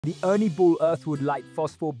The Ernie Earthwood Light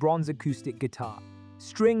Phosphor Bronze Acoustic Guitar.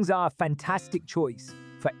 Strings are a fantastic choice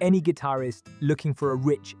for any guitarist looking for a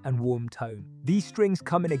rich and warm tone. These strings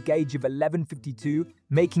come in a gauge of 1152,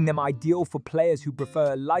 making them ideal for players who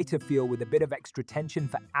prefer a lighter feel with a bit of extra tension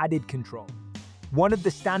for added control. One of the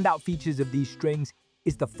standout features of these strings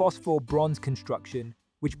is the Phosphor bronze construction,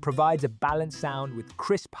 which provides a balanced sound with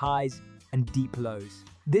crisp highs and deep lows.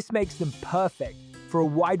 This makes them perfect for a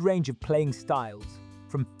wide range of playing styles,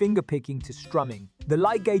 from fingerpicking to strumming. The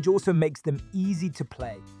light gauge also makes them easy to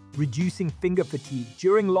play, reducing finger fatigue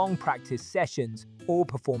during long practice sessions or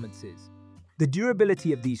performances. The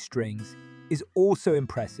durability of these strings is also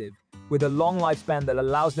impressive, with a long lifespan that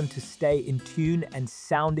allows them to stay in tune and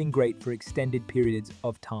sounding great for extended periods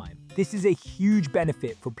of time. This is a huge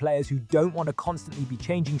benefit for players who don't want to constantly be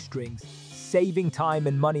changing strings, saving time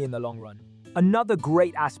and money in the long run. Another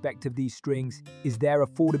great aspect of these strings is their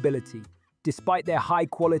affordability. Despite their high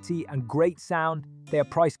quality and great sound, they are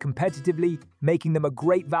priced competitively, making them a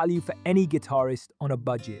great value for any guitarist on a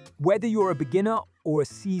budget. Whether you're a beginner or a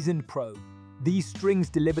seasoned pro, these strings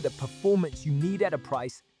deliver the performance you need at a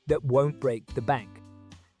price that won't break the bank.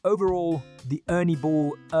 Overall, the Ernie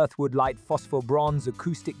Earthwood Light Phosphor Bronze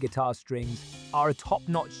Acoustic Guitar Strings are a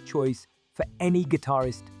top-notch choice for any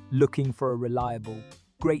guitarist looking for a reliable,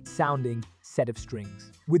 great-sounding set of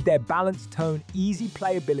strings. With their balanced tone, easy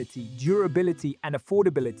playability, durability, and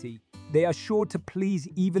affordability, they are sure to please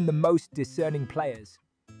even the most discerning players.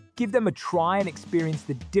 Give them a try and experience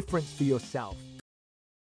the difference for yourself.